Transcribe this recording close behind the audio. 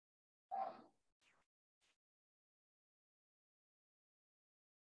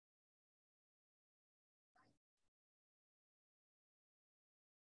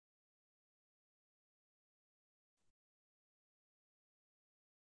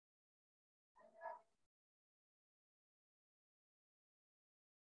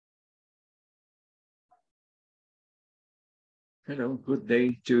Hello, good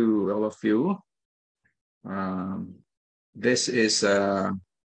day to all of you. Um, this is a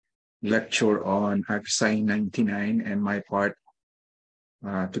lecture on Agsine 99 and my part,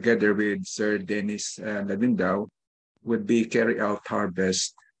 together with Sir Dennis Ladindao, would be carry out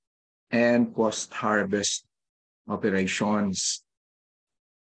harvest and post-harvest operations.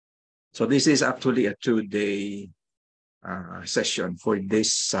 So this is actually a 2-day session for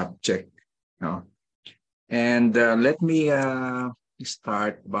this subject. No? And let me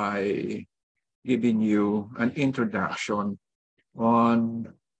start by giving you an introduction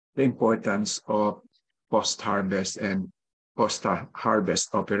on the importance of post-harvest and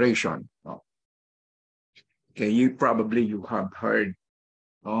post-harvest operation. Okay, you have heard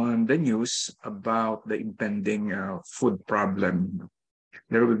on the news about the impending food problem.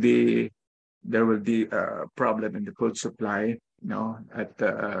 There will be a problem in the food supply. At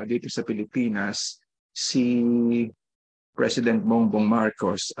dito sa Pilipinas, si President Bongbong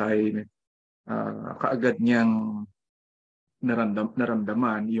Marcos ay kaagad niyang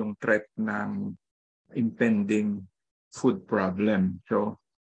naramdaman yung threat ng impending food problem. So,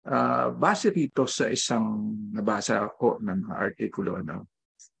 base rito sa isang nabasa ko ng artikulo,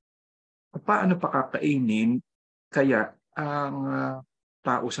 paano pakakainin kaya ang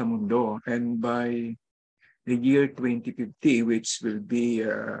tao sa mundo? And by the year 2050, which will be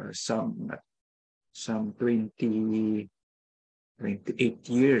some 28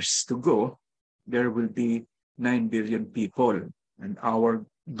 years to go, there will be 9 billion people, and our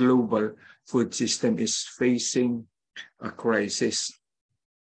global food system is facing a crisis.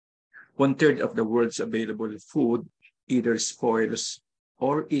 1/3 of the world's available food either spoils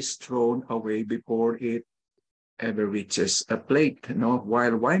or is thrown away before it ever reaches a plate.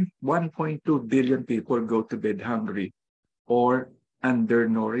 While 1.2 billion people go to bed hungry or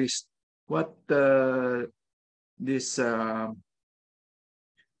undernourished. What this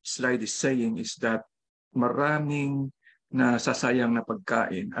slide is saying is that maraming nasasayang na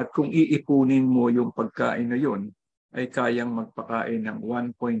pagkain, at kung iipunin mo yung pagkain na yun, ay kayang magpakain ng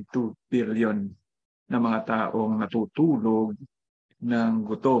 1.2 billion na mga taong natutulog ng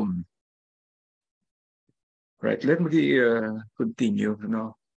gutom. Right, let me continue.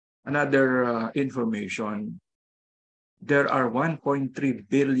 Another information, there are 1.3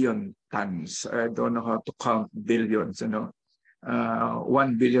 billion tons. I don't know how to count billions. 1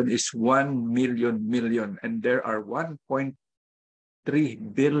 billion is 1 million, and there are 1.3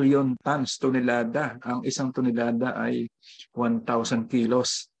 billion tons, tonelada. Ang isang tonelada ay 1,000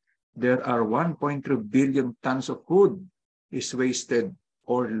 kilos. There are 1.3 billion tons of food is wasted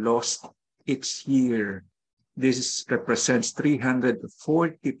or lost each year. This represents 340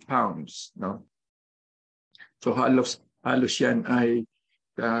 pounds. So halos yan ay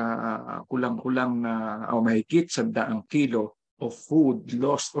kulang-kulang na mahigit 100 kilo of food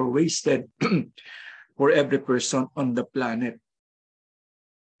lost or wasted for every person on the planet.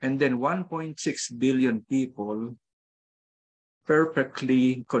 And then 1.6 billion people,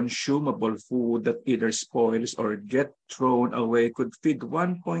 perfectly consumable food that either spoils or get thrown away, could feed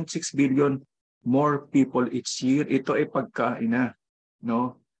 1.6 billion more people each year. Ito ay pagkain na.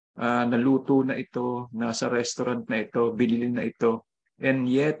 Naluto na ito, nasa restaurant na ito, binili na ito. And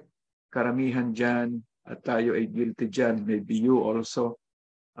yet, karamihan dyan, at tayo ay guilty dyan, maybe you also,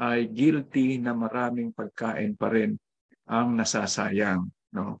 ay guilty na maraming pagkain pa rin ang nasasayang.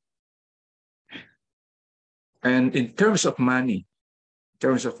 And in terms of money, in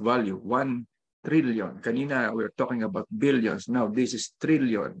terms of value, 1 trillion. Kanina, we're talking about billions. Now, this is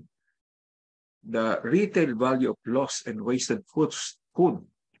trillion. The retail value of lost and wasted food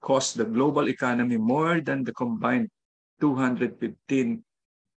costs the global economy more than the combined 215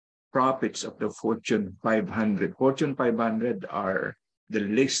 profits of the Fortune 500. Fortune 500 are the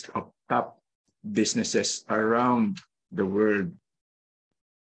list of top businesses around the world.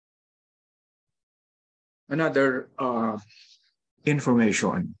 Another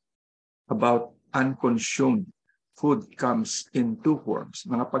information about unconsumed food comes in two forms.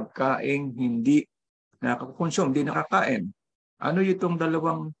 Mga pagkaing hindi nakaka-consume, hindi nakakain. Ano itong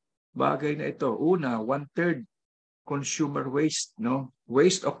dalawang bagay na ito? Una, 1/3 consumer waste.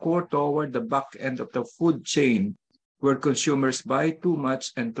 Waste occur toward the back end of the food chain where consumers buy too much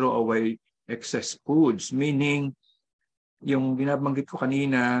and throw away excess foods. Meaning, yung binabanggit ko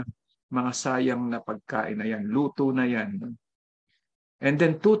kanina, mga sayang na pagkain na yan, luto na yan. And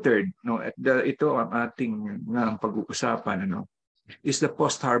then 2/3, ito ang ating pag-uusapan, is the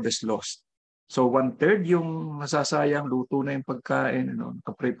post-harvest loss. So 1/3 yung masasayang, luto na yung pagkain,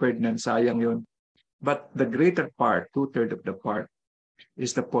 prepared na, sayang yun. But the greater part, 2/3 of the part,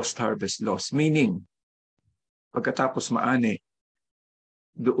 is the post-harvest loss. Meaning, pagkatapos maani,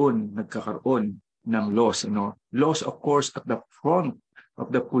 doon nagkakaroon ng loss. Loss, of course, at the front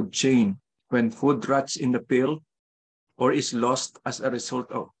of the food chain when food rots in the field or is lost as a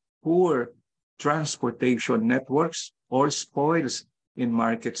result of poor transportation networks or spoils in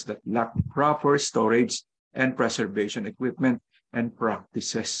markets that lack proper storage and preservation equipment and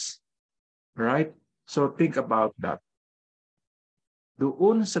practices. Right? So think about that.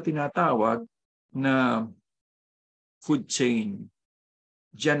 Doon sa tinatawag na food chain,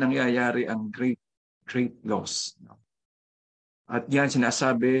 diyan nangyayari ang great loss. At yan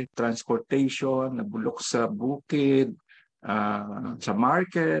sinasabi, transportation, nabulok sa bukid, sa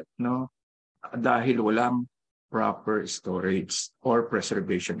market, dahil walang proper storage or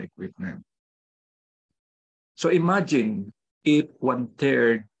preservation equipment. So imagine if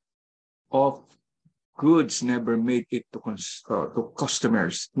 1/3 of goods never made it to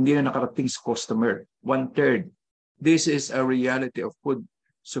customers. Hindi na nakarating sa customer. 1/3. This is a reality of food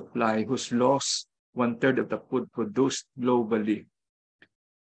supply whose loss 1/3 of the food produced globally.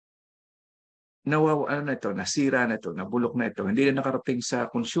 Nasira na ito, nabulok na ito. Hindi na nakarating sa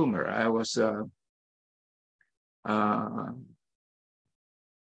consumer. I was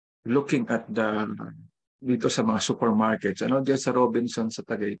looking at dito sa mga supermarkets. Diyan sa Robinson sa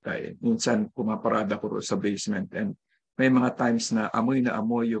Tagaytay. Minsan pumaparada ko sa basement and may mga times na amoy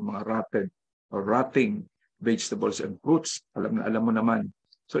yung mga rotting vegetables and fruits. Alam mo naman.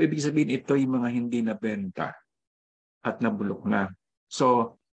 So ibig sabihin ito yung mga hindi nabenta at nabulok na.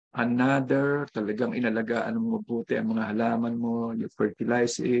 So another, talagang inalagaan mo mabuti ang mga halaman mo, you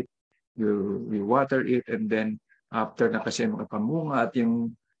fertilize it, you water it, and then after na kasi mga pamunga at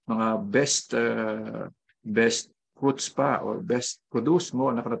yung mga best fruits pa or best produce mo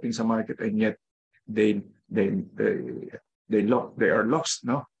nakarating sa market, and yet they are lost,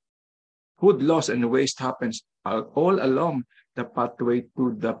 no? Food loss and waste happens all along the pathway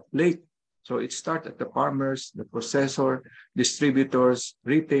to the plate. So it starts at the farmers, the processor, distributors,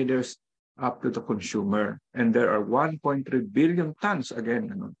 retailers, up to the consumer. And there are 1.3 billion tons, again,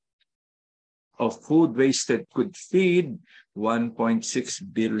 of food wasted could feed 1.6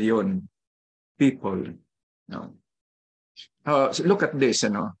 billion people. So look at this.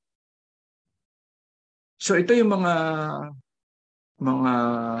 So ito yung mga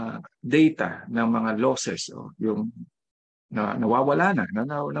data ng mga losses, yung nawawala na,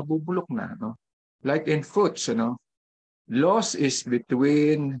 nabubulok na. Like in fruits, loss is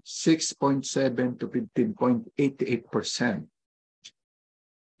between 6.7 to 15.88%.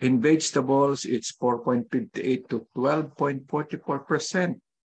 In vegetables, it's 4.58 to 12.44%.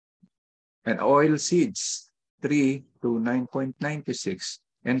 And oil seeds, 3 to 9.96,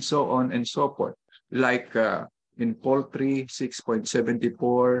 and so on and so forth. Like in poultry,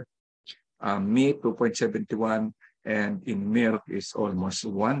 6.74, meat, 2.71, and in milk is almost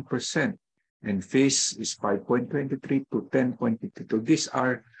 1%. And fish is 5.23 to 10.52. These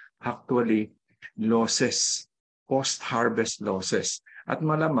are actually losses, post-harvest losses. At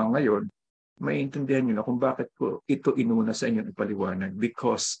malamang ngayon, maiintindihan nyo na kung bakit ko ito inuna sa inyong ipaliwanag.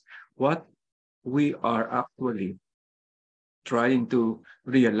 Because what we are actually trying to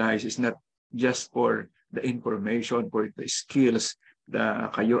realize is not just for the information, for the skills na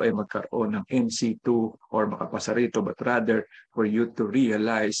kayo ay magkaroon ng NC2 or makapasa rito, but rather for you to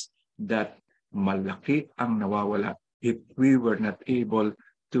realize that malaki ang nawawala if we were not able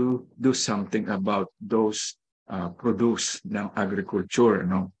to do something about those produce ng agriculture.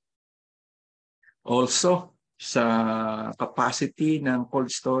 Also, sa capacity ng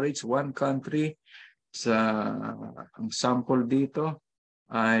cold storage, one country, ang sample dito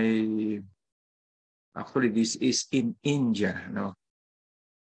ay, actually this is in India.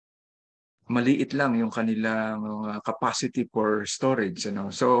 Maliit lang yung kanilang capacity for storage.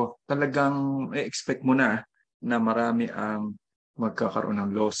 So talagang expect mo na marami ang magkakaroon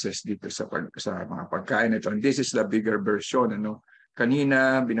ng losses dito sa mga pagkain ito. And this is the bigger version.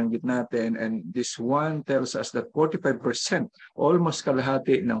 Kanina binanggit natin, and this one tells us that 45%, almost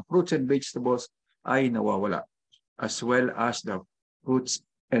kalahati ng fruits and vegetables ay nawawala, as well as the fruits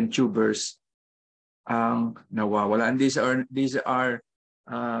and tubers ang nawawala. And these are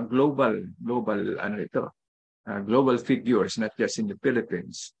global global figures, not just in the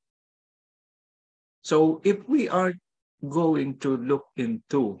Philippines. So if we are going to look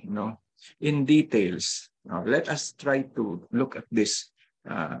into in details, let us try to look at this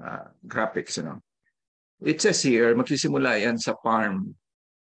graphics. It says here, magsisimula yan sa farm.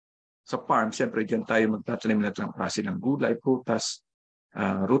 Sa farm, siyempre dyan tayo magtatanim natin ng klase ng gulay, prutas,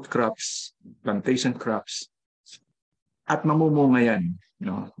 root crops, plantation crops, at mamumunga yan.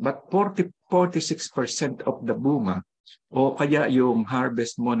 But 46% of the bunga O kaya yung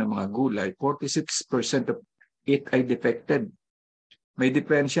harvest mo ng mga gulay, 46% of it ay defected. May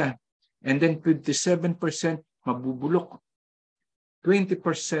diferensya. And then 57% mabubulok. 20%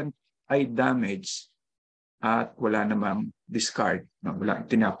 ay damage at wala namang discard, wala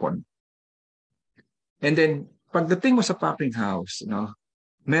tinapon. And then pagdating mo sa packing house,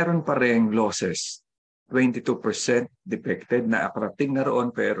 meron pa ring losses. 22% defected na akarating na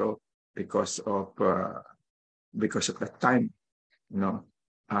roon pero because of that time,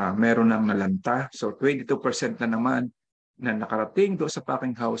 meron nang nalanta. So 22% na naman na nakarating doon sa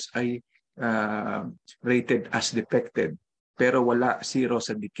packing house ay rated as defected. Pero wala zero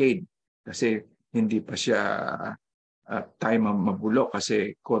sa decayed kasi hindi pa siya time mabulok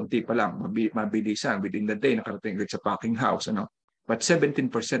kasi konti pa lang, mabilisan. Within the day, nakarating sa packing house. But 17%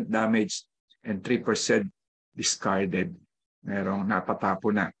 damaged and 3% discarded. Merong napatapo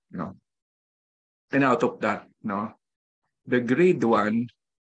na. And out of that, the grade 1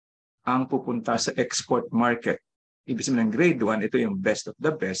 ang pupunta sa export market. Ibig sabihin ng grade 1, ito yung best of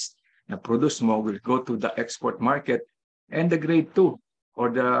the best na produce mo will go to the export market, and the grade 2 or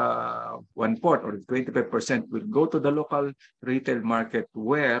the 1/4 or 25% will go to the local retail market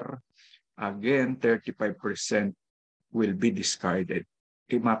where again 35% will be discarded.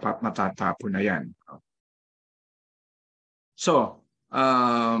 Matatapo na yan. So,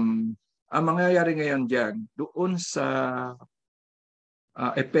 ang mangyayari ngayon dyan, doon sa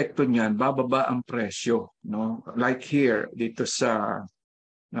epekto niyan, bababa ang presyo. Like here, dito sa,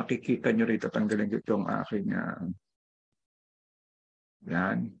 nakikita nyo rito, tanggalin ko itong aking,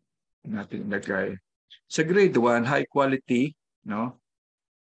 yan, natin ilagay. Sa grade 1, high quality,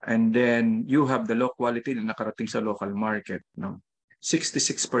 and then you have the low quality na nakarating sa local market.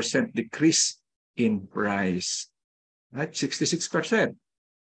 66% decrease in price. Right? 66%.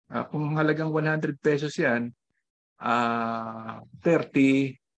 Kung halagang 100 pesos yan,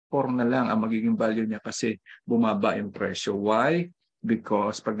 34 na lang ang magiging value niya kasi bumaba yung presyo. Why?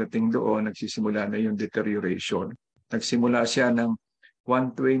 Because pagdating doon, nagsisimula na yung deterioration. Nagsimula siya ng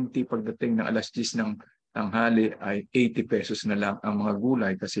 120, pagdating ng alas 10 ng tanghali ay 80 pesos na lang ang mga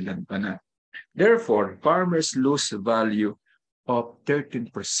gulay kasi lanta na. Therefore, farmers lose value of 13%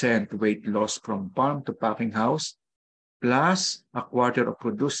 weight loss from farm to packing house, plus a quarter of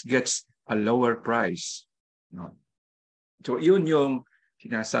produce gets a lower price. So yun yung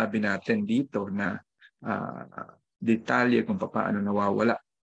sinasabi natin dito na detalye kung paano nawawala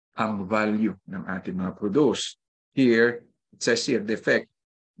ang value ng ating mga produce. Here, it says here, defect,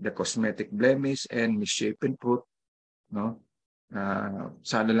 the cosmetic blemish and misshapen fruit.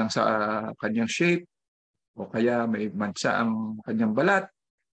 Sana lang sa kanyang shape o kaya may mansa ang kanyang balat.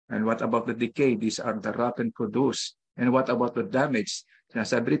 And what about the decay? These are the rotten produce. And what about the damage?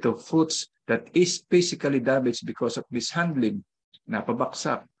 Sinasabi rito, fruits that is physically damaged because of mishandling,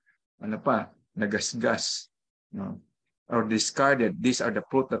 napabaksak, nagasgas, or discarded. These are the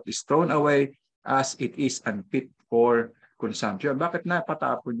fruit that is thrown away as it is unfit for consumption. Bakit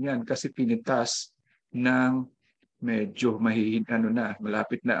napatapon yan? Kasi pinitas ng medyo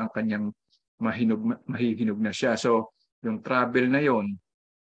malapit na ang kanyang mahihinog na siya. So, yung travel na yon,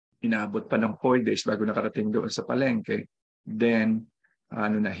 inabot pa ng 4 days bago nakarating doon sa palengke. Then,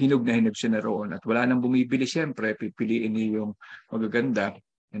 hinog na hinog siya na roon. At wala nang bumibili siyempre, pipiliin niya yung magaganda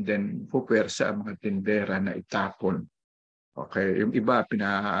and then pupersa ang mga tindera na itapon. Okay, yung iba,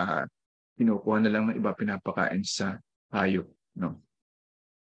 pinukuha na lang ng iba, pinapakain sa hayop.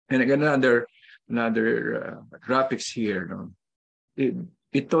 And again, another graphics here.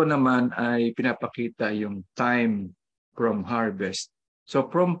 Ito naman ay pinapakita yung time from harvest. So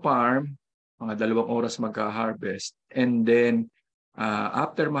from farm, mga 2 oras magka-harvest. And then,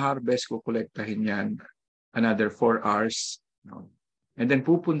 after ma-harvest, kukolektahin yan another 4 hours. And then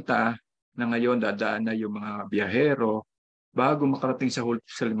pupunta na ngayon, dadaan na yung mga biyahero. Bago makarating sa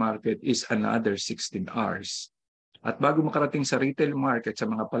wholesale market is another 16 hours. At bago makarating sa retail market, sa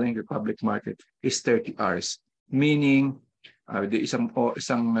mga palengke public market, is 30 hours. Meaning, isang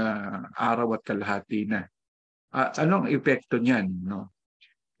araw at kalahati na. Anong epekto niyan?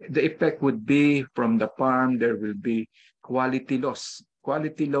 The effect would be from the farm, there will be quality loss.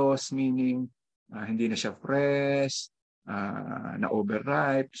 Quality loss meaning hindi na siya fresh, na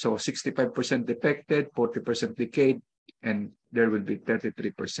overripe. So 65% defected, 40% decayed, and there will be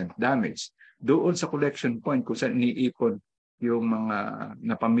 33% damage. Doon sa collection point kung saan iniipon yung mga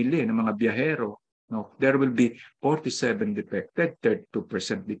napamili ng mga biyahero, there will be 47 defected,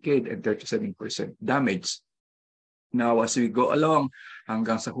 32% decayed, and 37% damage. Now, as we go along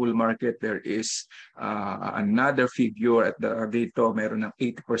hanggang sa whole market, there is another figure at dito, meron ng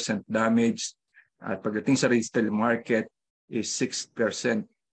 80% damage, At pagdating sa retail market is 6%,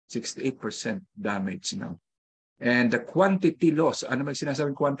 68% damage now. And the quantity loss, ano ba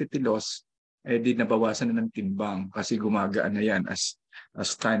sinasabing quantity loss? Eh di nabawasan na ng timbang kasi gumagaan na yan as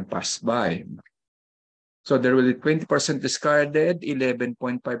time pass by. So there will be 20% discarded, 11.5%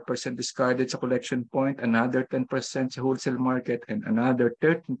 discarded sa collection point, another 10% sa wholesale market, and another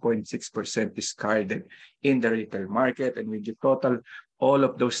 13.6% discarded in the retail market. And when you total all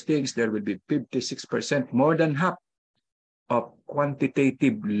of those things, there will be 56%, more than half of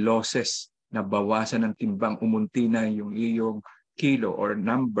quantitative losses na bawasan ng timbang, umunti na yung iyong kilo or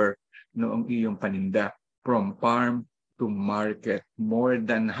number noong iyong paninda from farm to market, more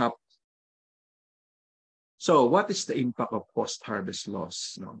than half. So what is the impact of post-harvest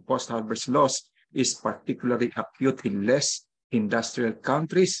loss? Post-harvest loss is particularly acute in less industrial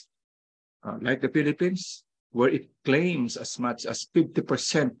countries like the Philippines, where it claims as much as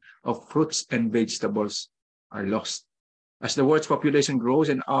 50% of fruits and vegetables are lost. As the world's population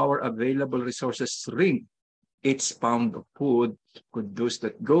grows and our available resources shrink, each pound of food produced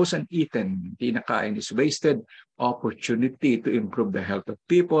that goes uneaten, tinakain, is wasted opportunity to improve the health of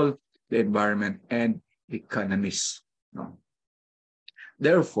people, the environment, and economies.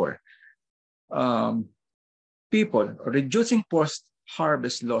 Therefore, people reducing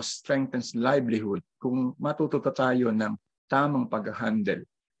post-harvest loss strengthens livelihood. Kung matututo tayo ng tamang pag-handle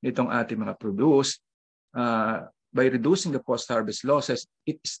nitong ating mga produce, by reducing the post-harvest losses,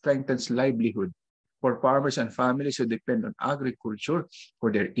 it strengthens livelihood for farmers and families who depend on agriculture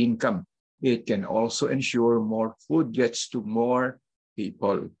for their income. It can also ensure more food gets to more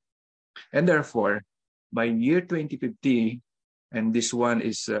people. And therefore, by year 2050, and this one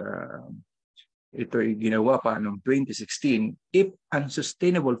is ito ay ginawa pa noong 2016, if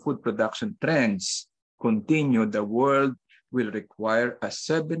unsustainable food production trends continue, the world will require a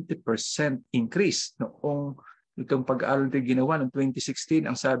 70% increase. Noong itong pag-aaral na ginawa noong 2016,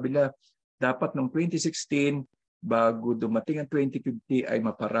 ang sabi nila, dapat noong 2016, bago dumating ang 2050, ay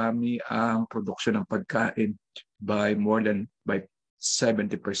maparami ang produksyon ng pagkain by 70%,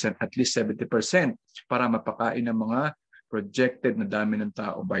 at least 70%, para mapakain ng mga projected na dami ng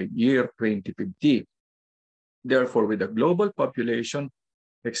tao by year 2050. Therefore, with the global population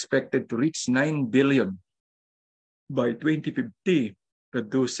expected to reach 9 billion by 2050,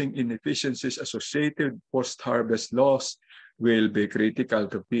 reducing inefficiencies associated post-harvest loss will be critical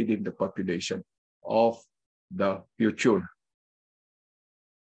to feeding the population of the future.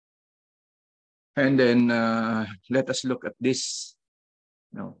 And then let us look at this.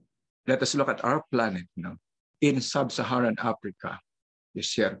 Let us look at our planet. In sub-Saharan Africa,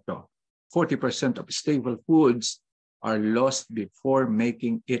 desierto, 40% of staple foods are lost before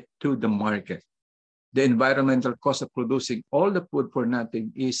making it to the market. The environmental cost of producing all the food for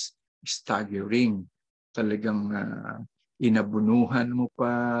nothing is staggering. Talagang inabunuhan mo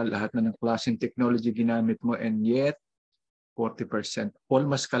pa, lahat na ng klaseng technology ginamit mo, and yet 40%,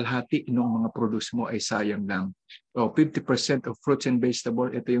 almost kalahati ng mga produce mo ay sayang lang. So 50% of fruits and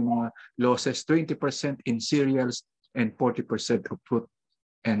vegetables, ito yung mga losses, 20% in cereals, and 40% of fruit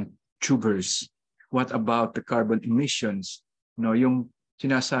and tubers. What about the carbon emissions? Yung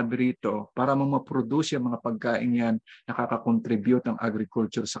sinasabi rito, para ma-produce yung mga pagkain yan, nakaka-contribute ang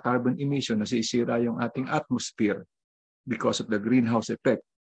agriculture sa carbon emission, nasisira yung ating atmosphere because of the greenhouse effect.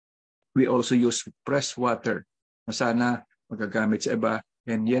 We also use fresh water na sana magagamit sa iba,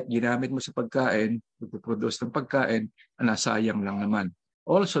 and yet ginamit mo sa pagkain, magpuproduce ng pagkain, nasayang lang naman.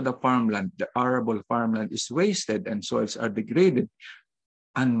 Also, the farmland, the arable farmland is wasted and soils are degraded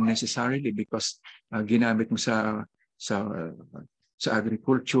unnecessarily because ginamit mo sa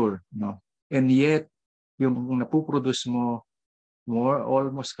agriculture. And yet, yung napuproduce mo,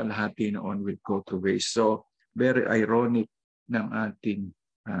 almost kalahati noon will go to waste. So, very ironic ng ating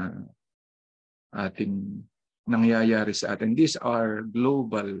nangyayari sa atin. These are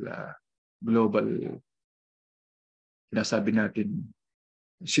global sinasabi natin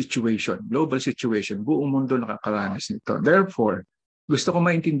global situation. Buong mundo nakakaranas nito. Therefore, gusto ko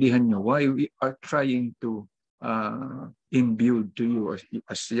maintindihan nyo why we are trying to imbue to you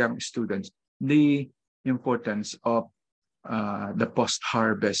as young students the importance of the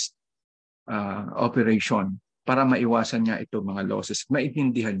post-harvest operation para maiwasan niya ito mga losses.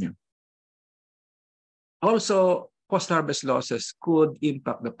 Maintindihan nyo. Also, post-harvest losses could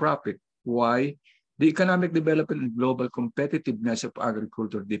impact the profit. Why? The economic development and global competitiveness of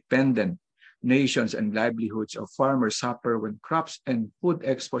agriculture-dependent nations and livelihoods of farmers suffer when crops and food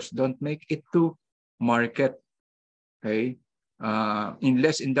exports don't make it to market. Okay? In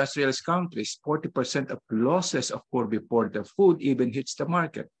less industrialized countries, 40% of losses occur before the food even hits the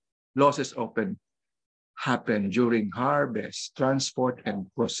market. Losses often happen during harvest, transport, and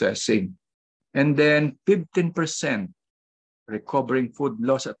processing. And then 15% recovering food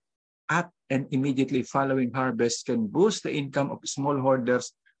loss at and immediately following harvest can boost the income of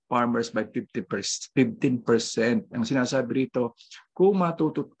smallholders farmers by 15%. Ang sinasabi rito, kung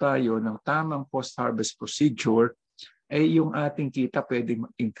matuto tayo ng tamang post-harvest procedure, ay yung ating kita pwedeng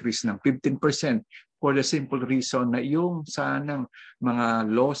increase ng 15% for the simple reason na yung sanang mga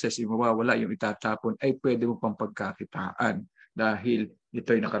losses, yung mawawala, yung itatapon, ay pwede mo pang pagkakitaan dahil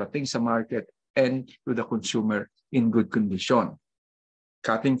ito'y nakarating sa market and to the consumer in good condition.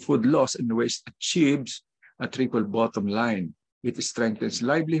 Cutting food loss and waste achieves a triple bottom line. It strengthens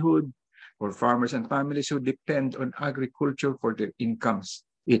livelihood for farmers and families who depend on agriculture for their incomes.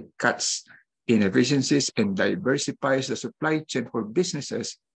 It cuts inefficiencies and diversifies the supply chain for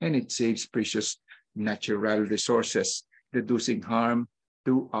businesses, and it saves precious natural resources, reducing harm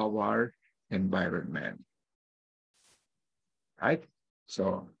to our environment. Right?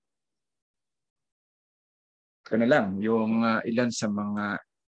 So, ito na lang yung ilan sa mga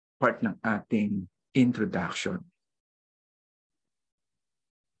part ng ating introduction.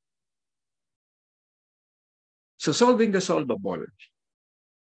 So, solving the solvable.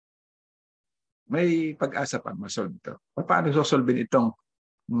 May pag-asa pa masolve ito. Paano sosolvin itong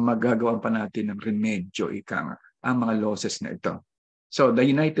magagawan pa natin ng remedyo, ang mga losses na ito? So, the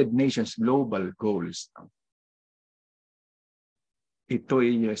United Nations Global Goals,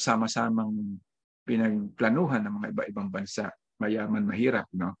 ito'y sama-samang pinagplanuhan ng mga iba-ibang bansa, mayaman, mahirap,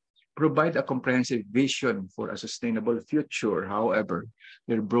 no? Provide a comprehensive vision for a sustainable future. However,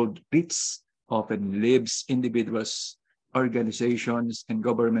 their broad reach often leaves individuals, organizations, and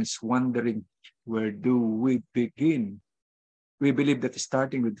governments wondering, where do we begin? We believe that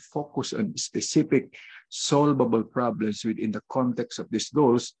starting with focus on specific solvable problems within the context of these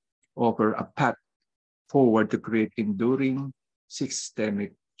goals offer a path forward to create enduring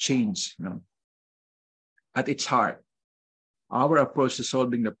systemic change. No? At its heart, our approach to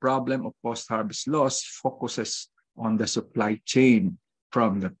solving the problem of post-harvest loss focuses on the supply chain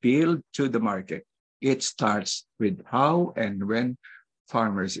from the field to the market. It starts with how and when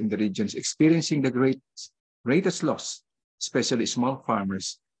farmers in the regions experiencing the greatest loss, especially small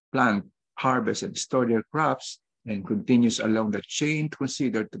farmers, plant, harvest, and store their crops, and continues along the chain to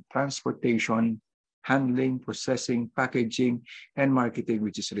consider the transportation, handling, processing, packaging, and marketing,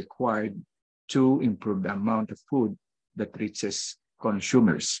 which is required to improve the amount of food that reaches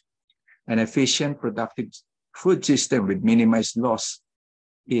consumers. An efficient, productive food system with minimized loss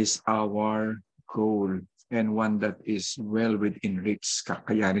is our goal, and one that is well within reach.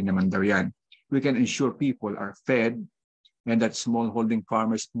 Kakayanin naman daw yan. We can ensure people are fed and that smallholding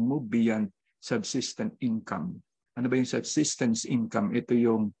farmers move beyond subsistence income. Ano ba yung subsistence income? Ito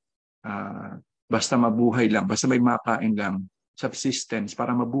yung basta mabuhay lang, basta may makain lang, subsistence,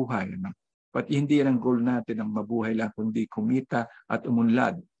 para mabuhay. No? But hindi yan ang goal natin, ang mabuhay lang, kundi kumita at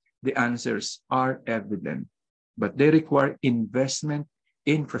umunlad. The answers are evident, but they require investment,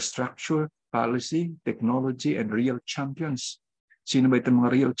 infrastructure, policy, technology, and real champions. Sino ba itong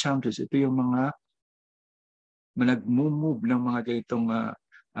mga real champions? Ito yung mga nag-move ng mga ganitong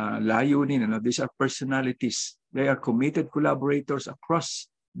layunin. Ano? These are personalities. They are committed collaborators across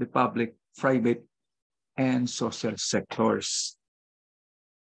the public, private, and social sectors.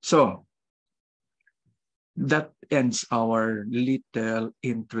 So, that ends our little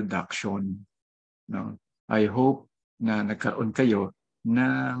introduction. No? I hope na nagkaroon kayo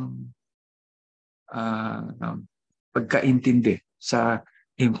ng pagkaintindi sa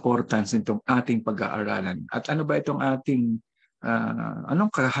importance nitong ating pag-aaralan. At ano ba itong ating,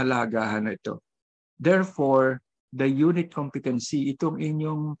 anong kahalagahan na ito? Therefore, the unit competency, itong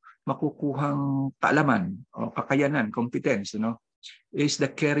inyong makukuhang kaalaman o kakayanan, competence, is the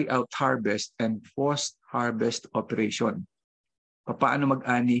carry-out harvest and post-harvest operation. Paano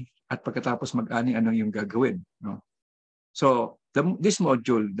mag-ani at pagkatapos mag-ani, ano yung gagawin? No? So, this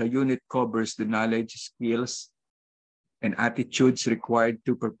module, the unit covers the knowledge, skills, and attitudes required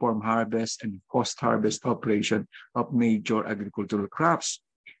to perform harvest and post-harvest operation of major agricultural crops,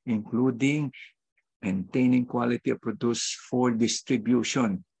 including maintaining quality of produce for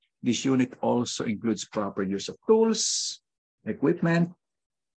distribution. This unit also includes proper use of tools, equipment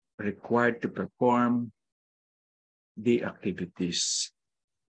required to perform the activities.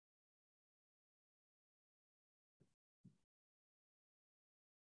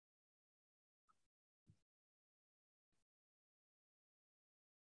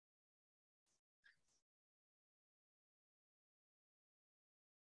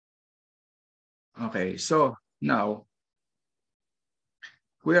 Okay, so now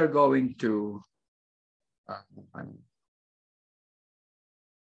we are going to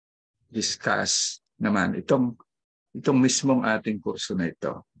discuss naman itong mismong ating kurso na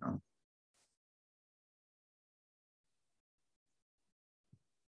ito. No?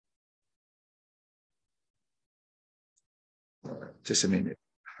 Just a minute.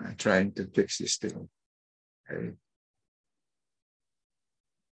 I'm trying to fix this thing. Okay.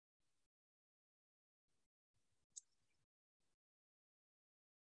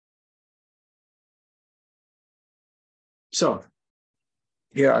 So,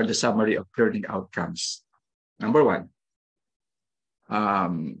 here are the summary of learning outcomes. Number one,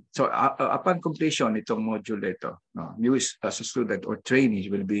 upon completion itong module ito, no, you as a student or trainee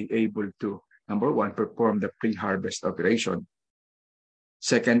will be able to, number one, perform the pre-harvest operation.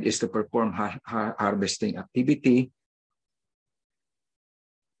 Second is to perform harvesting activity.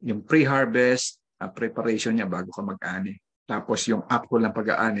 Yung pre-harvest, preparation niya bago ka mag-ani. Tapos yung actual ng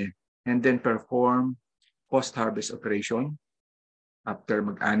pag-aani. And then perform post-harvest operation after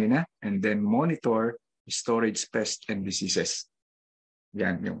mag-ani na. And then monitor storage, pests, and diseases.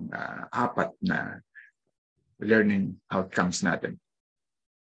 Yan yung apat na learning outcomes natin.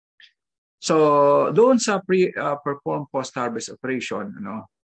 So, doon sa perform post-harvest operation,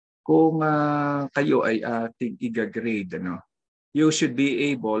 kung kayo ay ating i-grade, you should be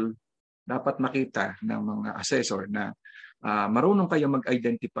able, dapat makita ng mga assessor na marunong kayo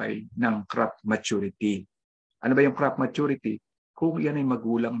mag-identify ng crop maturity. Ano ba yung crop maturity? Kung yan ay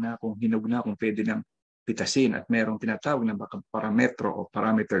magulang na, kung hinog na, kung pwede nang pitasin at merong tinatawag na parametro o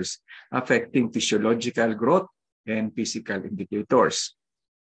parameters affecting physiological growth and physical indicators.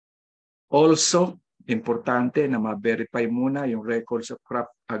 Also, importante na ma-verify muna yung records of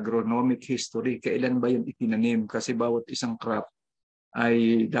crop agronomic history. Kailan ba yung itinanim? Kasi bawat isang crop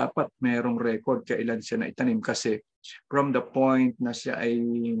ay dapat merong record kailan siya naitanim. Kasi from the point na siya ay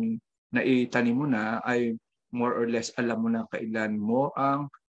naitanim mo na, ay more or less alam mo na kailan mo ang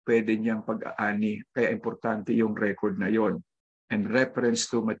pwede niyang pag-aani. Kaya importante yung record na yon. And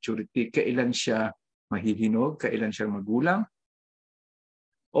reference to maturity, kailan siya mahihinog, kailan siya magulang.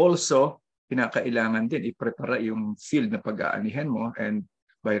 Also, kinakailangan din i-prepare yung field na pag-aanihan mo and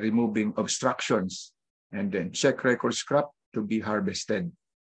by removing obstructions. And then check records crop to be harvested.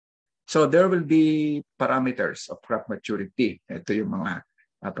 So there will be parameters of crop maturity. Ito yung mga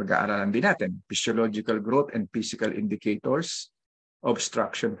pag-aaralan din natin. Physiological growth and physical indicators.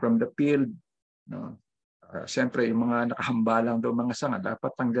 Obstruction from the field. Siyempre, yung mga nakahambalang daw mga sanga,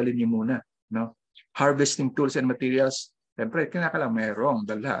 dapat tanggalin niyo muna. Harvesting tools and materials, siyempre, kinakailangan merong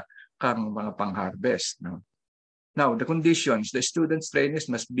dala kang mga pang-harvest. Now, the conditions, the students' trainers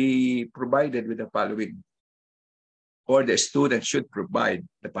must be provided with the following. Or the student should provide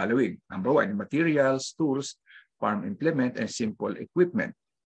the following. Number one, materials, tools, farm implement, and simple equipment.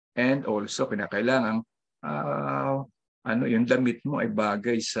 And also, kinakailangan yung damit mo ay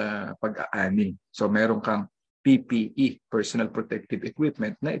bagay sa pag-aani. So meron kang PPE, personal protective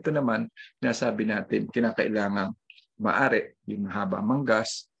equipment, na ito naman, nasabi natin, kinakailangan maaari, yung haba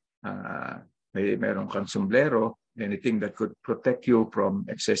manggas, meron kang sombrero, anything that could protect you from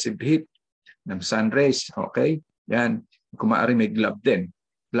excessive heat, ng sun rays, okay? Yan, kung maaari may glove din,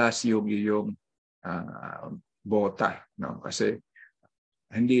 plus yung bota, kasi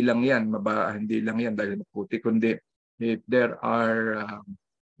hindi lang yan dahil maputi, kundi if there are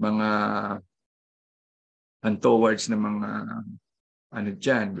mga untowards na mga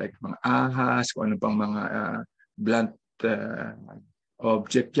like mga ahas, kung ano pang mga blunt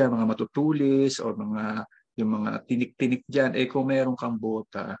object dyan, mga matutulis o yung mga tinik-tinik dyan, kung meron kang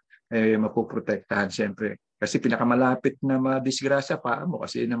bota, mapoprotektahan siyempre. Kasi pinakamalapit na madisgrasya paa mo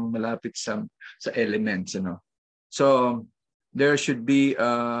kasi nang malapit sa elements. So, there should be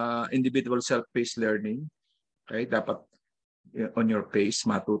individual self-paced learning. Okay, dapat on your pace,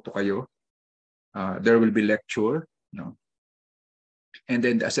 matuto kayo. There will be lecture. And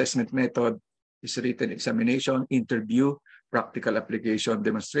then the assessment method is written examination, interview, practical application,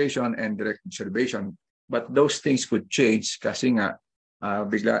 demonstration, and direct observation. But those things could change kasi nga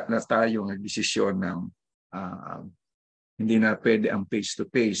bigla na tayo nagdesisyon ng hindi na pwede ang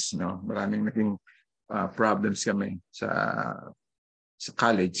face-to-face. Maraming naging problems kami sa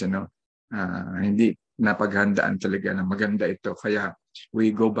college. Hindi napaghandaan talaga na maganda ito. Kaya we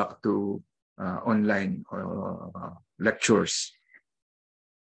go back to online lectures.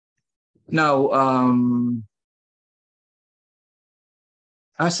 Now,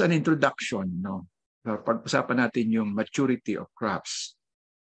 as an introduction, pag-usapan natin yung maturity of crops.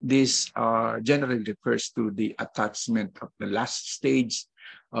 This generally refers to the attachment of the last stage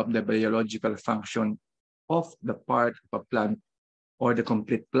of the biological function of the part of a plant or the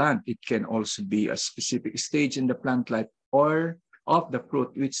complete plant. It can also be a specific stage in the plant life or of the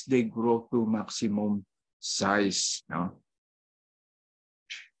fruit which they grow to maximum size. No?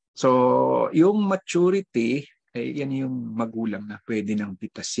 So, yung maturity, yan yung magulang na pwede nang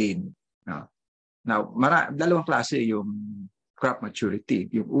pitasin. No? Now, dalawang klase yung crop maturity.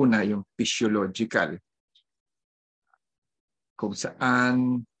 Yung una, yung physiological. Kung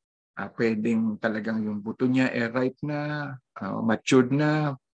saan pwedeng talagang yung buto niya ripe na, matured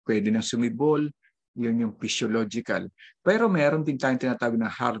na, pwede na sumibol. Yun yung physiological. Pero meron din tayong tinatawag na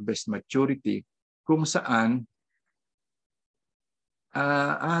harvest maturity kung saan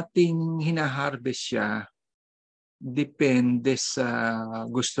ating hinaharvest siya depende sa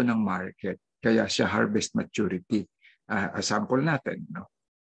gusto ng market. Kaya siya harvest maturity. Sample natin. No?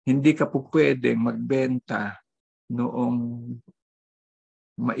 Hindi ka po pwedeng magbenta noong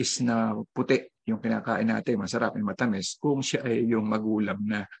mais na puti, yung kinakain natin, masarap at matamis, kung siya ay yung magulam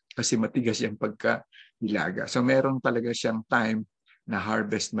na kasi matigas yung pagka-ilaga. So meron talaga siyang time na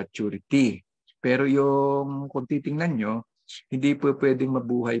harvest maturity. Pero yung kung titingnan nyo, hindi po pwedeng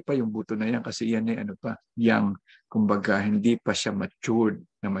mabuhay pa yung buto na yan kasi yan ay ano pa, young, kumbaga hindi pa siya matured.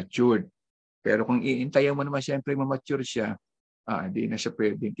 Pero kung iintayin mo naman siyempre ma-mature siya, hindi na siya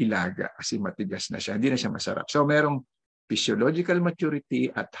pwedeng ilaga kasi matigas na siya, hindi na siya masarap. So merong physiological maturity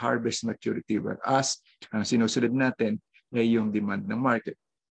at harvest maturity, whereas ang sinusunod natin ay yung demand ng market.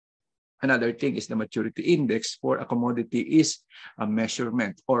 Another thing is the maturity index for a commodity is a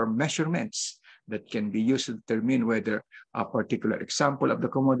measurement or measurements that can be used to determine whether a particular example of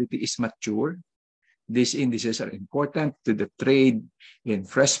the commodity is mature. These indices are important to the trade in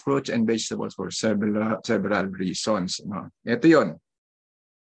fresh fruits and vegetables for several reasons. No? Ito yon,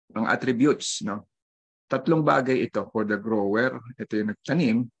 ang attributes. No? Tatlong bagay ito for the grower. Ito yung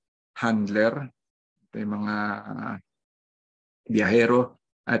nagtanim, handler, ito yung mga biyahero,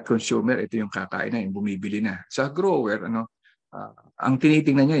 at consumer. Ito yung kakain na, yung bumibili na. Sa grower, ang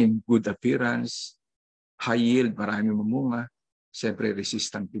tinitingnan niya yung good appearance, high yield, marami mamunga, siyempre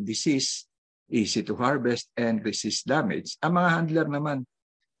resistant to disease, easy to harvest, and resist damage. Ang mga handler naman,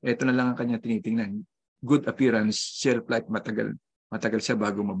 ito na lang ang kanya tinitingnan. Good appearance, shelf life, matagal siya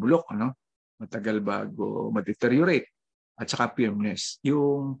bago mabulok, matagal bago ma-deteriorate. At saka firmness,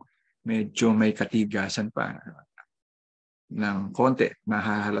 yung medyo may katigasan pa ng konti,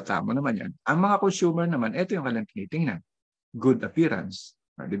 mahahalata mo naman yan. Ang mga consumer naman, ito yung kanilang tinitingnan. Good appearance.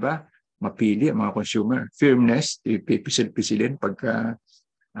 Di ba? Mapili ang mga consumer. Firmness, ipipisil-pisilin pagka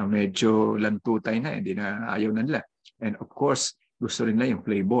medyo lantutay na, hindi na ayaw na nila. And of course, gusto rin nila yung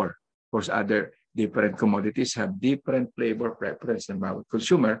flavor. Of course, other different commodities have different flavor preference ng bawat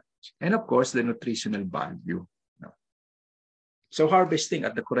consumer. And of course, the nutritional value. So harvesting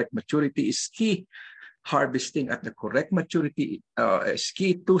at the correct maturity is key. Harvesting at the correct maturity is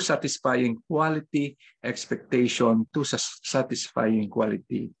key to satisfying quality expectation, to satisfying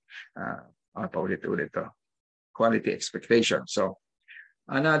quality quality expectation. So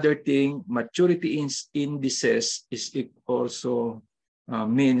another thing, maturity indices is it also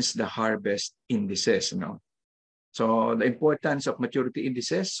means the harvest indices. So the importance of maturity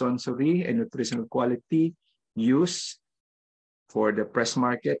indices, sensory and nutritional quality use for the press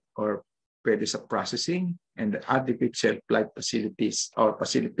market or pwede sa processing, and the adequate shelf life facilities or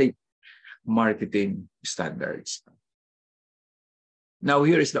facilitate marketing standards. Now,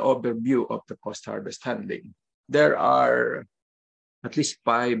 here is the overview of the post-harvest handling. There are at least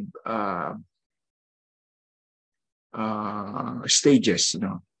 5 stages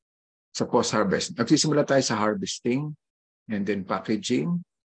sa post-harvest. Nagsisimula tayo sa harvesting, and then packaging.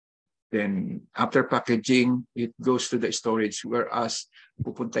 Then, after packaging, it goes to the storage, whereas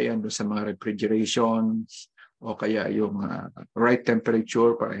pupunta yan doon sa mga refrigerations o kaya yung right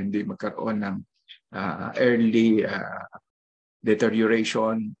temperature para hindi magkaroon ng early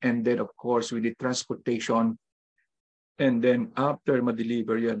deterioration. And then, of course, with the transportation. And then, after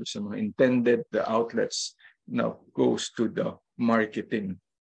ma-deliver yan sa mga intended outlets, now goes to the marketing.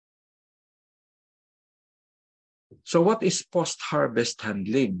 So, what is post-harvest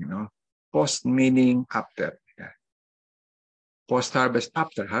handling? Post meaning after. Post-harvest,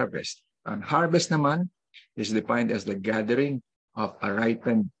 after harvest. And harvest naman is defined as the gathering of a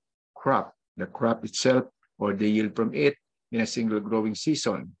ripened crop, the crop itself or the yield from it in a single growing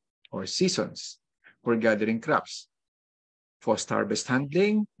season or seasons for gathering crops. Post-harvest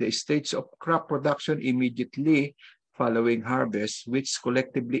handling, the stage of crop production immediately following harvest, which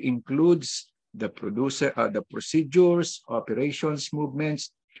collectively includes the procedures, operations,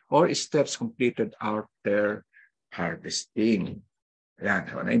 movements, or steps completed after harvesting. Ayan.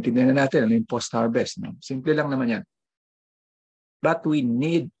 So, naintindihan na natin ano yung post-harvest. Simple lang naman yan. But we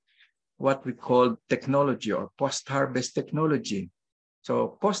need what we call technology or post-harvest technology.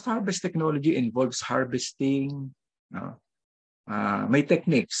 So post-harvest technology involves harvesting, no? May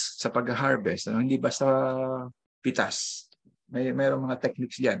techniques sa pag-harvest, hindi basta pitas. Mayroong mga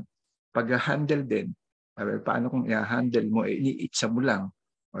techniques diyan. Pag-handle din, paano kung i-handle mo, iniitsa mo lang,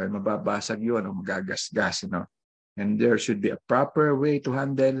 o mababasag yun, o magagasgas, no? And there should be a proper way to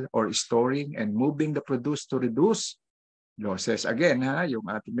handle or storing and moving the produce to reduce losses. Again, yung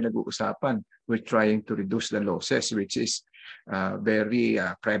ating pinag-uusapan, we're trying to reduce the losses, which is very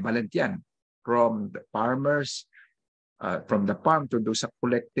prevalent yan. From the farmers, from the farm to do sa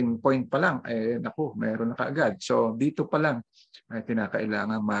collecting point pa lang, naku, meron na kaagad. So dito pa lang, ay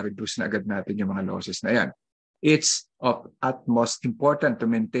kinakailangan ma-reduce na agad natin yung mga losses na yan. It's of utmost important to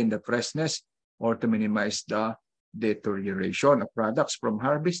maintain the freshness or to minimize the deterioration of products from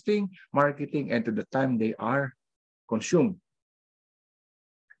harvesting, marketing, and to the time they are consumed.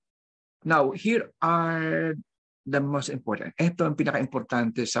 Now, here are the most important. Ito ang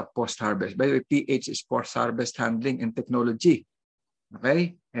pinaka-importante sa post-harvest. By the way, PH is post-harvest handling and technology.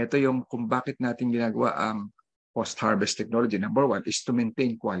 Okay? Ito yung kung bakit natin ginagawa ang post-harvest technology. Number one is to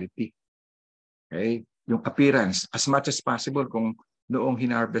maintain quality. Okay? Yung appearance, as much as possible kung noong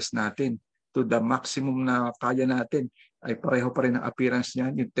hinarvest natin, to the maximum na kaya natin, ay pareho pa rin ang appearance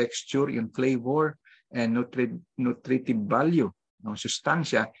niyan, yung texture, yung flavor, and nutritive value, ng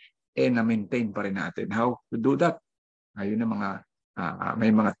sustansya, na-maintain pa rin natin. How to do that? Ayun ang mga, may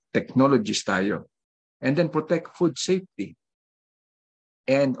mga technologies tayo. And then protect food safety.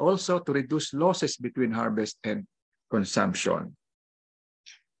 And also to reduce losses between harvest and consumption.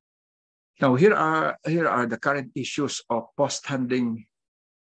 Now, here are the current issues of post-harvest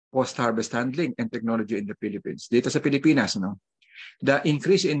handling and technology in the Philippines. Dito sa Pilipinas, the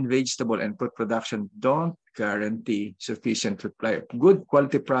increase in vegetable and fruit production don't guarantee sufficient supply of good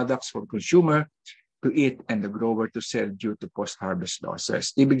quality products for consumer to eat and the grower to sell due to post-harvest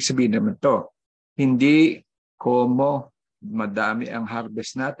losses. Ibig sabihin naman to, hindi como madami ang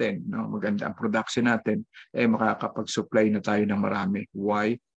harvest natin, maganda ang production natin, makakapag-supply na tayo ng marami.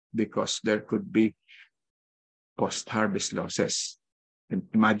 Why? Because there could be post-harvest losses.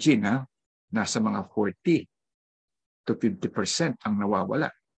 Imagine, nasa mga 40 to 50% ang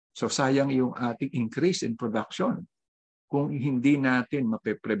nawawala. So sayang yung ating increase in production kung hindi natin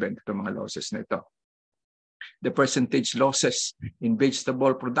mape-prevent itong mga losses na ito. The percentage losses in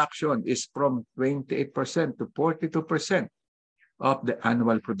vegetable production is from 28% to 42% of the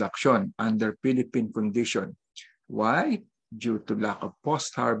annual production under Philippine condition. Why? Due to lack of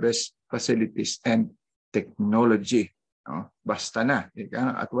post-harvest facilities and technology. Basta na.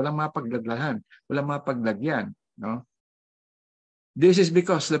 At walang mapaglaglahan, walang mapaglagyan. This is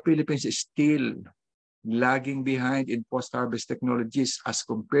because the Philippines is still lagging behind in post-harvest technologies as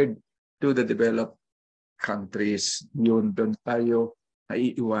compared to the developed countries. Yun, doon tayo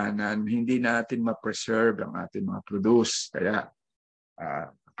naiiwanan. Hindi natin ma-preserve ang ating mga produce. Kaya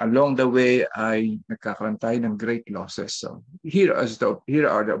along the way ay nagkakaroon tayo ng great losses. So here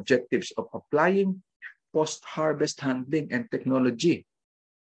are the objectives of applying post-harvest handling and technology.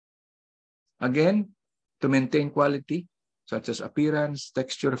 Again, to maintain quality, such as appearance,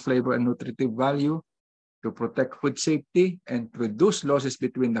 texture, flavor, and nutritive value, to protect food safety, and to reduce losses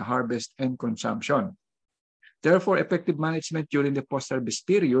between the harvest and consumption. Therefore, effective management during the post-harvest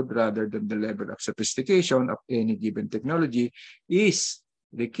period, rather than the level of sophistication of any given technology, is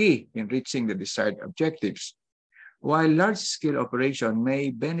the key in reaching the desired objectives. While large-scale operation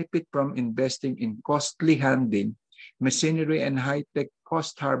may benefit from investing in costly handling, machinery, and high-tech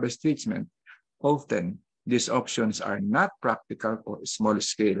post-harvest treatment, often these options are not practical for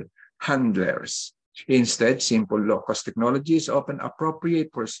small-scale handlers. Instead, simple low-cost technology is often appropriate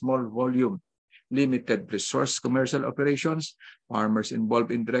for small-volume, limited-resource commercial operations, farmers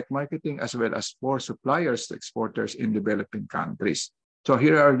involved in direct marketing, as well as for suppliers to exporters in developing countries. So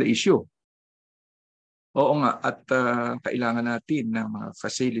here are the issue. Oo nga, at kailangan natin ng mga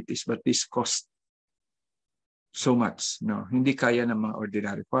facilities, but this cost so much. Hindi kaya ng mga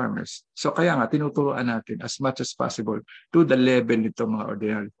ordinary farmers. So kaya nga, tinuturuan natin as much as possible to the level nito mga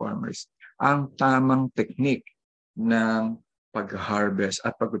ordinary farmers ang tamang technique ng pag-harvest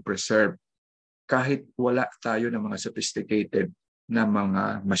at pag-preserve kahit wala tayo ng mga sophisticated na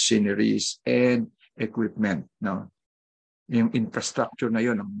mga machineries and equipment. Yung infrastructure na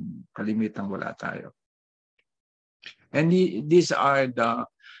yun, ang kalimitang wala tayo. And these are the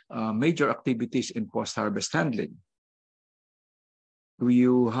major activities in post-harvest handling. Do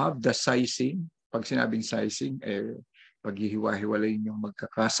you have the sizing? Pag sinabing sizing, paghihiwa-hiwalayin yung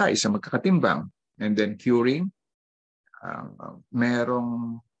magkakasize sa magkakatimbang. And then curing,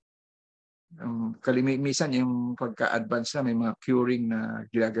 merong kalimitan yung pagka-advance na may mga curing na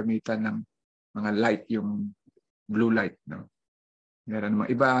ginagamitan ng mga light, yung blue light. No? Meron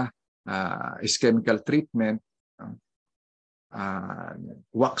mga iba, is chemical treatment,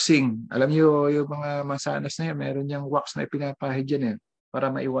 waxing. Alam niyo yung mga masanas na yan, meron niyang wax na ipinapahid dyan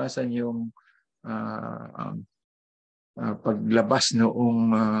para maiwasan yung paglabas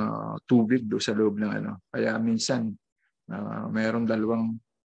noong tubig do sa loob ng ano. Kaya minsan mayroong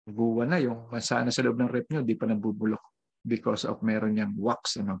 2 buwan na yung masana sa loob ng rep nyo, di pa nabubulok because of meron niyang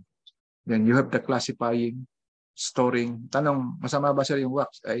wax. Ano. Then you have the classifying, storing. Tanong, masama ba sir yung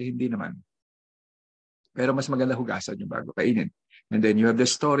wax? Ay hindi naman. Pero mas maganda hugasan yung bago kainin. And then you have the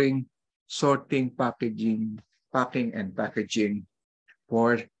storing, sorting, packaging, packing and packaging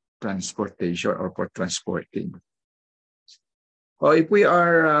for transportation or for transporting. So if we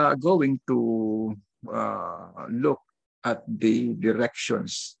are going to look at the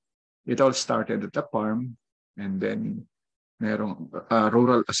directions, it all started at the farm, and then merong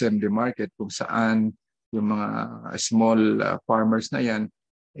rural assembly market kung saan yung mga small farmers na yan,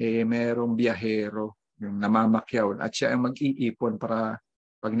 merong biyahero, yung namamakyaw, at siya ang mag-iipon para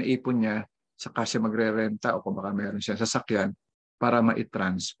pag naipon niya, saka siya magre-renta o kung baka meron siya sasakyan para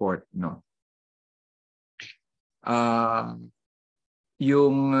ma-transport. No?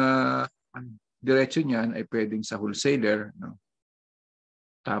 Yung diretso niyan ay pwedeng sa wholesaler. No?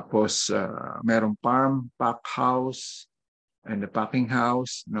 Tapos merong farm, pack house, and the packing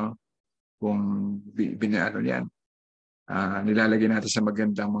house. No? Kung binaano yan, nilalagay natin sa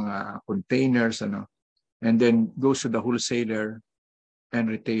magandang mga containers. Ano? And then goes to the wholesaler and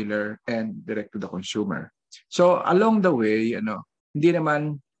retailer and direct to the consumer. So along the way, hindi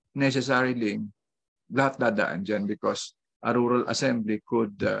naman necessarily lahat dadaan dyan because a rural assembly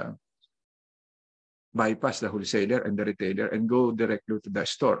could bypass the wholesaler and the retailer and go directly to the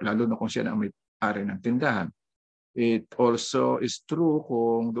store, lalo na kung siya ang may-ari ng tindahan. It also is true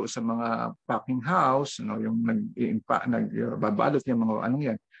kung doon sa mga packing house, yung nagbabalot yung mga anong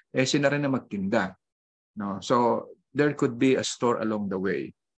yan, sila rin na magtinda. No? So there could be a store along the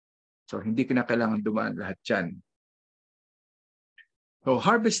way. So hindi kinakailangan dumaan lahat yan. So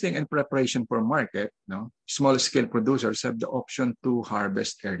harvesting and preparation for market, small-scale producers have the option to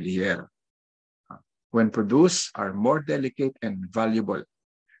harvest earlier. When produce are more delicate and valuable.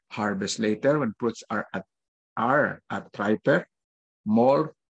 Harvest later when fruits are at riper,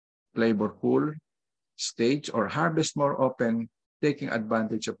 more flavorful stage, or harvest more often, taking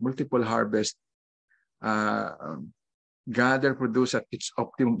advantage of multiple harvest. Gather produce at its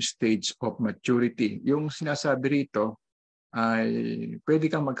optimum stage of maturity. Yung sinasabi rito, ay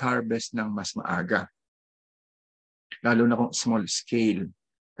pwede kang mag-harvest ng mas maaga. Lalo na kung small scale.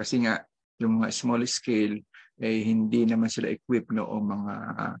 Kasi nga, yung mga small scale, hindi naman sila equipped noong mga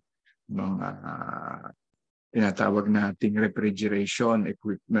tinatawag nating refrigeration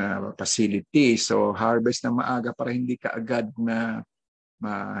equipped na facility. So, harvest ng maaga para hindi ka agad na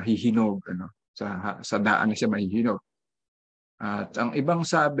mahihinog. Sa daan na siya mahihinog. At ang ibang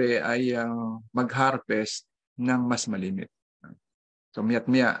sabi ay mag-harvest ng mas malimit. So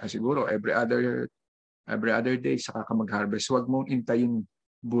miya siguro every other day saka ka mag-harvest. Huwag mong intayin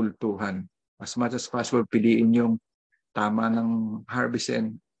bultuhan. As much as possible, piliin yung tama ng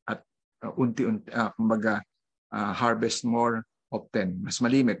harvestin at unti-unti, harvest more often, mas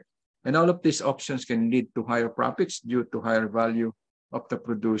malimit. And all of these options can lead to higher profits due to higher value of the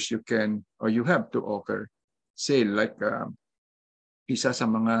produce you can or you have to offer sale. Like isa sa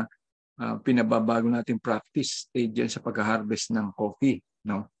mga pinababago nating practice dyan sa pag-harvest ng coffee.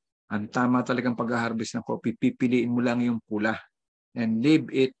 No? Ang tama talagang pag-harvest ng coffee, pipiliin mo lang yung pula and leave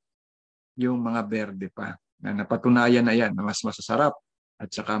it yung mga berde pa. Na napatunayan na yan na mas masasarap at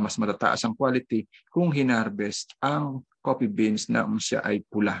saka mas matataas ang quality kung hinarvest ang coffee beans na siya ay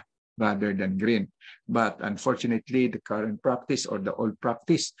pula rather than green. But unfortunately, the current practice or the old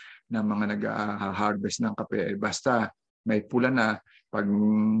practice na mga nag-harvest ng kape ay basta may pula na, pag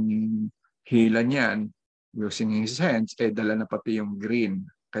hila niyan, using his hands, dala na pati yung green.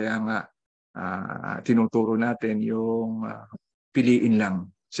 Kaya nga, tinuturo natin yung piliin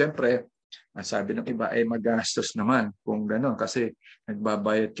lang. Siyempre, sabi ng iba ay magastos naman kung gano'n kasi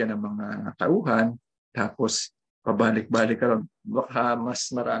nagbabayad ka ng mga tauhan, tapos pabalik-balik ka lang, baka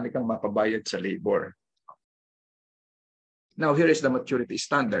mas marami kang mapabayad sa labor. Now, here is the maturity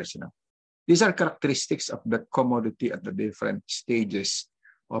standards. These are characteristics of the commodity at the different stages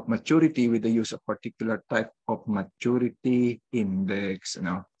of maturity with the use of particular type of maturity index.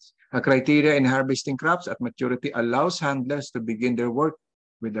 A criteria in harvesting crops at maturity allows handlers to begin their work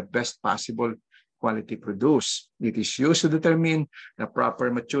with the best possible quality produce. It is used to determine the proper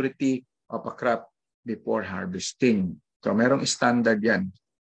maturity of a crop before harvesting. So merong standard yan.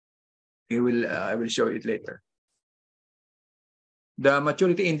 I will show it later. The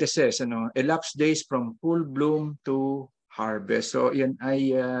maturity indices, elapsed days from full bloom to harvest. So yan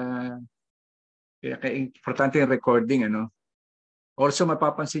ay importante yung recording. Also,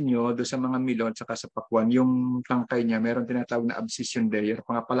 mapapansin nyo doon sa mga milon at sa pakwan, yung tangkay niya, meron tinatawag na abscission layer.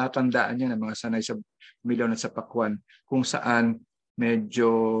 Mga palatandaan niya ng mga sanay sa milon at sa pakwan kung saan medyo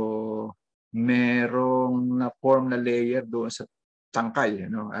merong na-form na layer doon sa tangkay.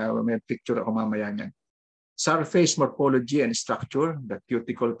 May picture ako mamaya niyan. Surface morphology and structure, the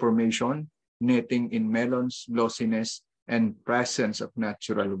cuticle formation, netting in melons, glossiness, and presence of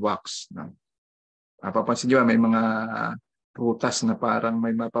natural wax. Papansin nyo, may mga prutas na parang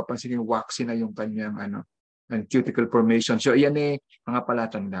may mapapansin yung waxy na yung kanyang and cuticle formation. So yan mga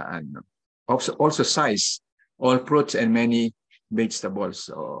palatandaan. Also size, all fruits and many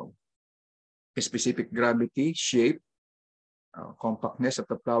vegetables. So specific gravity, shape, compactness of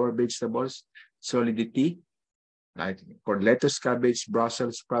the flower vegetables, solidity, like for lettuce, cabbage,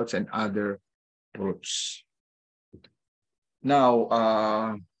 Brussels sprouts, and other fruits. Now,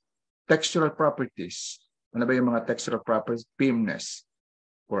 textural properties. Ano ba yung mga textural properties? Firmness.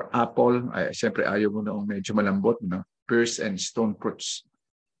 For apple, siyempre ayaw mo na medyo malambot, pears and stone fruits.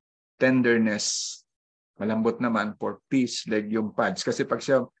 Tenderness. Malambot naman for peas, legume pods. Kasi pag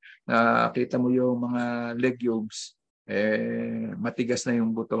siya nakita mo yung mga legumes, matigas na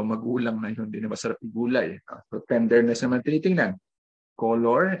yung buto, magulang na yun, hindi na masarap igulay. So, tenderness naman tinitingnan.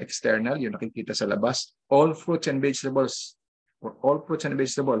 Color, external, yung nakikita sa labas. All fruits and vegetables, for all fruits and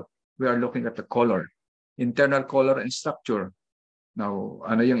vegetables, we are looking at the color. Internal color and structure. Now,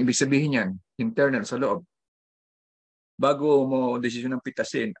 ano yung ibig sabihin yan? Internal, sa loob. Bago mo desisyon ng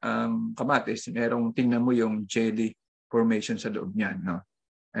pitasin ang kamatis, merong tingnan mo yung jelly formation sa loob niyan,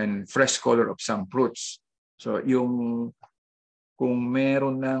 and fresh color of some fruits. So kung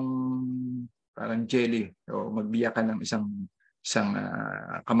meron ng parang jelly o magbiya ka ng isang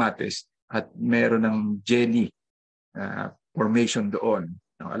kamatis at meron ng jelly formation doon.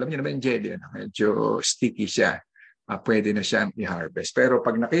 Alam niyo naman yung jelly, medyo sticky siya. Pwede na siyang i-harvest. Pero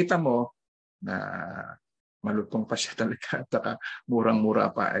pag nakita mo na malutong pa siya talaga at murang-mura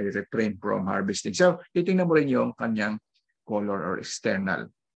pa, ay refrain from harvesting. So, titingnan mo rin yung kanyang color or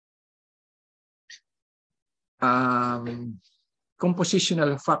external.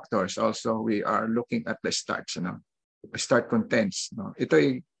 Compositional factors also, we are looking at the starch. Starch contents. Ito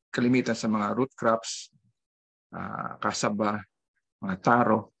ay kalimitan sa mga root crops, kasaba, mga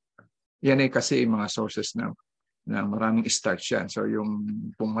taro. Yan ay kasi mga sources na maraming starch yan. So,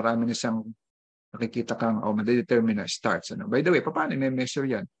 kung marami na siyang nakikita kang madidetermine na starch. By the way, paano may measure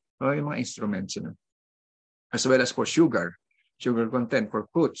yan? Yung mga instruments. As well as for sugar content for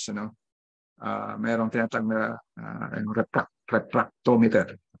fruits. Merong tinatawag na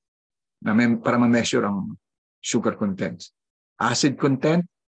refractometer para ma-measure ang sugar content. Acid content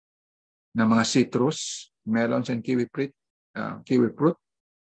ng mga citrus, melons and kiwi fruit.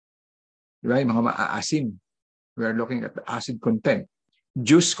 Diba? Yung mga maaasim. We are looking at the acid content.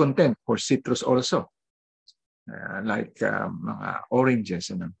 Juice content for citrus also, like mga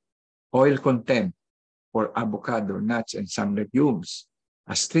oranges. Oil content for avocado, nuts, and some legumes.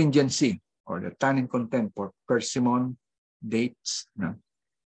 Astringency or the tannin content for persimmon, dates.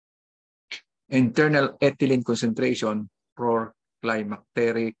 Internal ethylene concentration for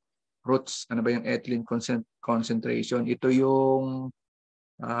climacteric fruits. Ano ba yung ethylene concentration? Ito yung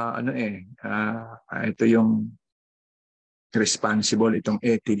ito yung responsible itong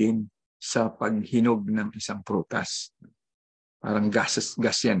ethylene sa paghinog ng isang prutas. Parang gas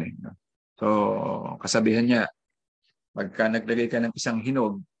yan . So, kasabihan niya, pagka naglagay ka ng isang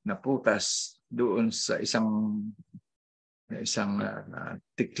hinog na prutas doon sa isang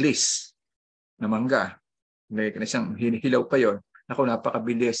tiklis na mangga, may isang hilaw pa yon,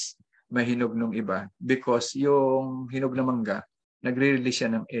 napakabilis mahinog ng iba because yung hinog na mangga, nagre-release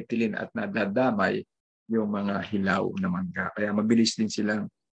siya ng ethylene at nadadamay yung mga hilaw na mangga. Kaya mabilis din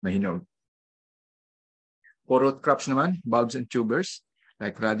silang mahinog. For root crops naman, bulbs and tubers,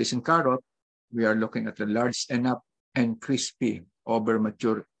 like radish and carrot, we are looking at the large enough and crispy over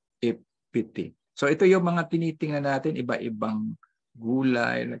mature if pitty. So ito yung mga tinitingnan natin, iba-ibang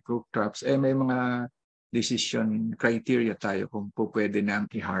gulay, like root crops. May mga decision criteria tayo kung pwede nang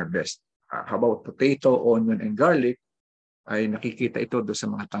i-harvest. How about potato, onion, and garlic? Ay nakikita ito doon sa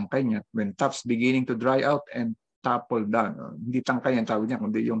mga tangkay niya. When tops beginning to dry out and topple down. Hindi tangkay ang tawag niya,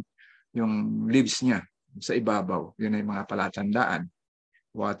 kundi yung leaves niya sa ibabaw. Yun ay mga palatandaan.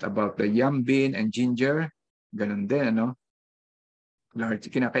 What about the yam bean and ginger? Ganun din, ano?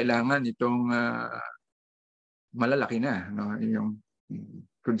 Large, kinakailangan itong malalaki na, no? Yung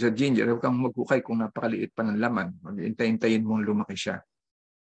kung sa ginger, huwag kang maghukay kung napakaliit pa ng laman. Mag-intay-intayin mong lumaki siya.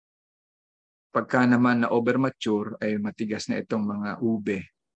 Pagka naman na over-mature, ay matigas na itong mga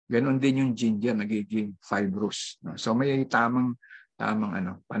ube. Ganon din yung ginger, nagiging fibrous. No? So may tamang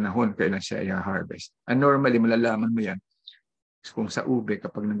panahon kailan siya i-harvest. And normally, malalaman mo yan kung sa ube,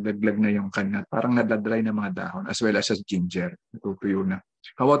 kapag naglaglag na yung kanya, parang nadadry na mga dahon, as well as sa ginger, natutuyo na.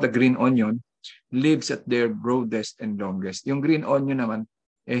 How about the green onion? Leaves at their broadest and longest. Yung green onion naman,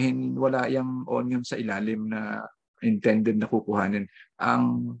 wala yung onion sa ilalim na intended na kukuhanin.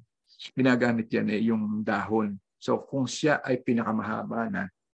 Ang ginagamit yan yung dahon. So kung siya ay pinakamahaba na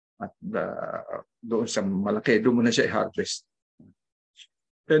at doon sa malaki, doon mo na siya i-harvest.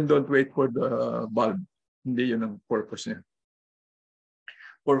 And don't wait for the bulb. Hindi yun ang purpose niya.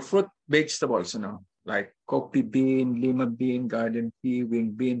 For fruit vegetables, like coffee bean, lima bean, garden pea,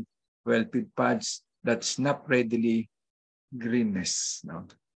 wing bean, well-fed pods, that snap readily greenness.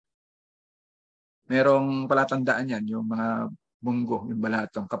 Merong palatandaan yan, yung mga munggo, yung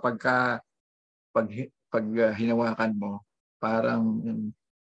balatong. Pag hinawakan mo, parang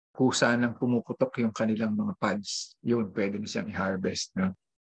kusa ng pumuputok yung kanilang mga pods. Yun, pwede na siyang i-harvest. No?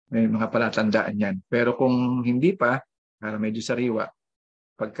 May mga palatandaan yan. Pero kung hindi pa, para medyo sariwa,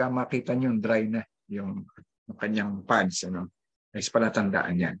 pagka makita nyo, dry na yung kanyang pods. May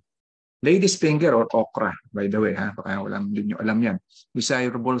palatandaan yan. Lady's finger or okra, by the way, baka hindi nyo alam yan.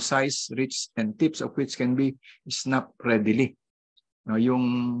 Desirable size, rich, and tips of which can be snapped readily. Yung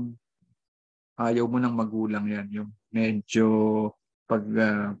ayaw mo ng magulang yan, yung medyo pag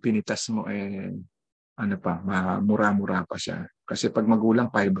pinitas mo, mura-mura pa siya. Kasi pag magulang,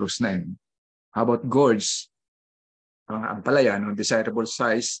 fibrous na. How about gourds? Ang palaya, desirable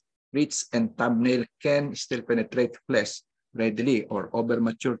size, rich, and thumbnail can still penetrate flesh readily, or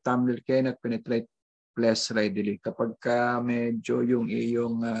over-mature thumbnail cannot penetrate flesh readily. Kapag medyo yung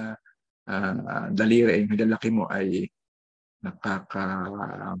iyong daliri, yung lalaki mo ay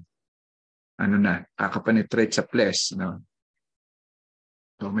kakapenetrate sa flesh.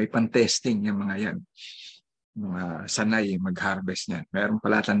 So may pan-testing yung mga yan. Mga sanay mag-harvest niyan. Mayroong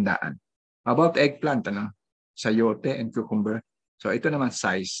palatandaan. About eggplant, sayote and cucumber. So ito naman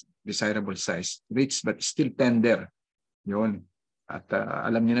size, desirable size, rich but still tender. Yun. At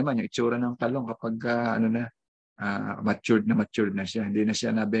alam niyo naman yung itsura ng talong kapag matured na siya. Hindi na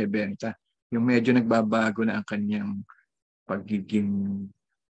siya nabebenta. Yung medyo nagbabago na ang kanyang pagiging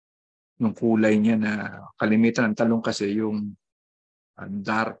yung kulay niya, na kalimitan ng talong kasi yung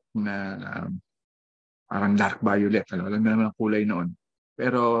dark na parang dark violet. Alam mo naman ang kulay noon.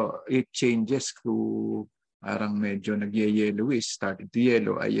 Pero it changes to parang medyo nag-yellowish, started to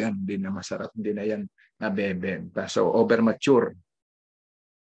yellow. Ayan, hindi na masarap. Hindi na yan nabebenta. So, over-mature.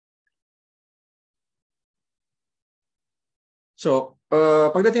 So,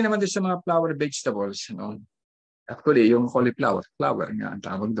 pagdating naman din sa mga flower vegetables, actually, yung cauliflower, flower nga ang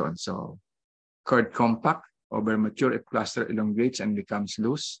tawag doon. So, curd compact, over-mature if cluster elongates and becomes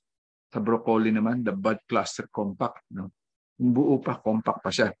loose. Sa broccoli naman, the bud cluster compact. Yung buo pa, compact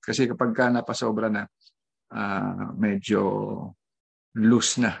pa siya. Kasi kapag napasobra na, medyo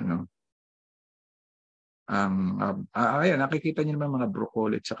loose na. Ayan, nakikita niyo naman mga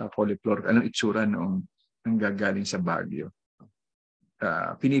broccoli at saka cauliflower. Anong itsura noong nanggagaling sa Baguio.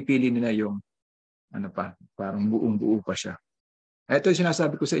 Pinipili nila yung parang buong-buo pa siya. Ito yung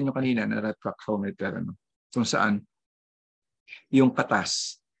sinasabi ko sa inyo kanina na refractometer, kung saan yung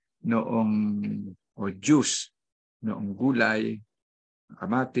katas o juice noong gulay,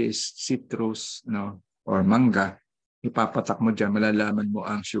 kamatis, citrus, or mangga, ipapatak mo dyan, malalaman mo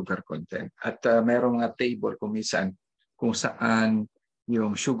ang sugar content. At mayroong table kung saan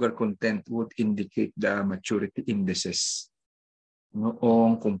yung sugar content would indicate the maturity indices.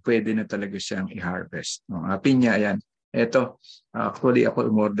 Kung pwede na talaga siyang i-harvest. Pinya, yan. Ito, actually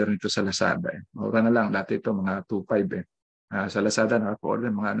ako umorder nito sa Lazada. Mura na lang. Dati ito mga 2.5 Sa Lazada,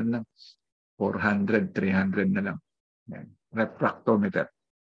 naka-order mga lang. 400, 300 na lang. Yan. Refractometer.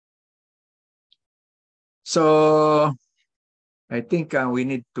 So, I think we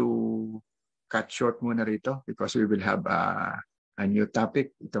need to cut short muna rito because we will have a new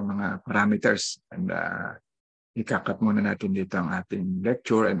topic, itong mga parameters. And ikakat muna natin dito ang ating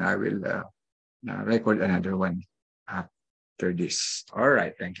lecture, and I will record another one after this. All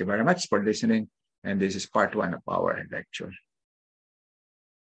right. Thank you very much for listening. And this is part 1 of our lecture.